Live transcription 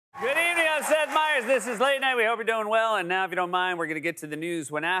Meyers, this is Late Night. We hope you're doing well. And now, if you don't mind, we're going to get to the news.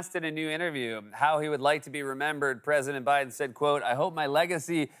 When asked in a new interview how he would like to be remembered, President Biden said, quote, "I hope my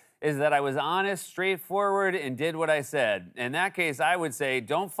legacy is that I was honest, straightforward, and did what I said. In that case, I would say,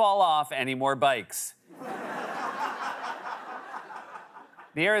 don't fall off any more bikes."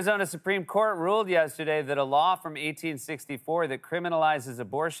 The Arizona Supreme Court ruled yesterday that a law from 1864 that criminalizes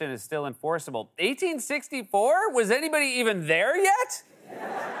abortion is still enforceable. 1864? Was anybody even there yet?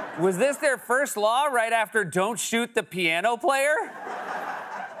 Was this their first law right after Don't Shoot the Piano Player?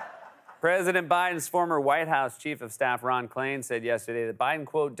 President Biden's former White House Chief of Staff Ron Klain said yesterday that Biden,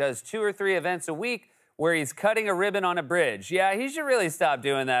 quote, does 2 or 3 events a week where he's cutting a ribbon on a bridge. Yeah, he should really stop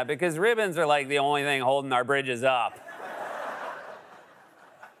doing that because ribbons are like the only thing holding our bridges up.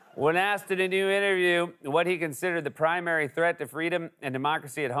 When asked in a new interview what he considered the primary threat to freedom and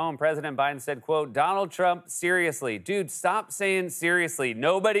democracy at home, President Biden said, quote, Donald Trump, seriously. Dude, stop saying seriously.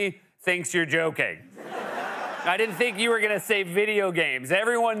 Nobody thinks you're joking. I didn't think you were going to say video games.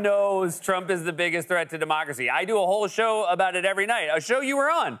 Everyone knows Trump is the biggest threat to democracy. I do a whole show about it every night, a show you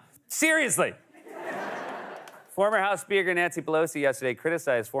were on. Seriously. Former House Speaker Nancy Pelosi yesterday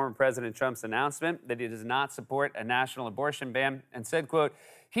criticized former President Trump's announcement that he does not support a national abortion ban and said, quote,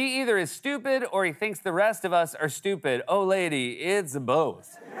 he either is stupid or he thinks the rest of us are stupid. Oh, lady, it's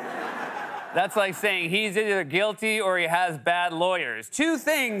both. That's like saying he's either guilty or he has bad lawyers. 2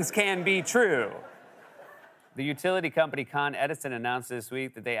 things can be true. The utility company Con Edison announced this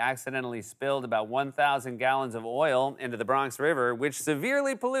week that they accidentally spilled about 1,000 gallons of oil into the Bronx River, which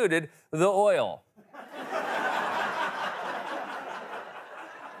severely polluted the oil.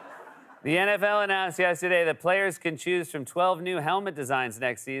 The NFL announced yesterday that players can choose from 12 new helmet designs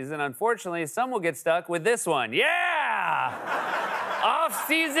next season. Unfortunately, some will get stuck with this one. Yeah!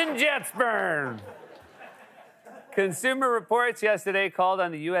 Off-season Jets burn. Consumer Reports yesterday called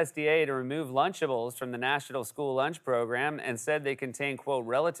on the USDA to remove Lunchables from the National School Lunch Program and said they contain, quote,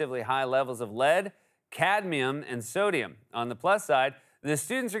 relatively high levels of lead, cadmium, and sodium. On the plus side, the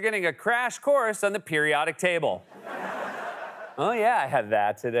students are getting a crash course on the periodic table. Oh, yeah, I had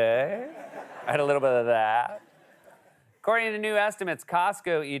that today. I had a little bit of that. According to new estimates,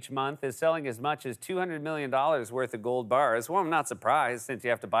 Costco each month is selling as much as $200 million worth of gold bars. Well, I'm not surprised, since you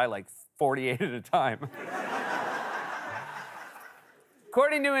have to buy like 48 at a time.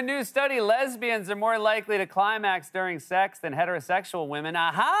 According to a new study, lesbians are more likely to climax during sex than heterosexual women.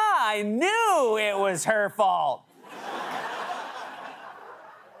 Aha! I knew it was her fault.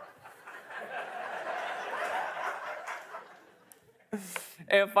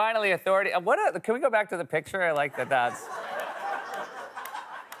 And finally, authority. Can we go back to the picture? I like that. That's.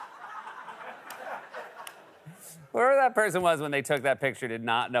 Whoever that person was when they took that picture did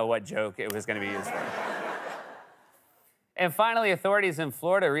not know what joke it was going to be used for. And finally, authorities in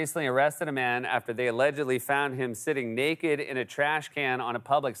Florida recently arrested a man after they allegedly found him sitting naked in a trash can on a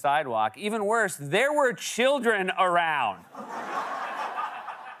public sidewalk. Even worse, there were children around.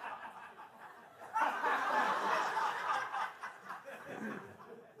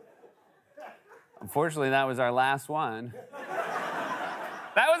 Unfortunately, that was our last one.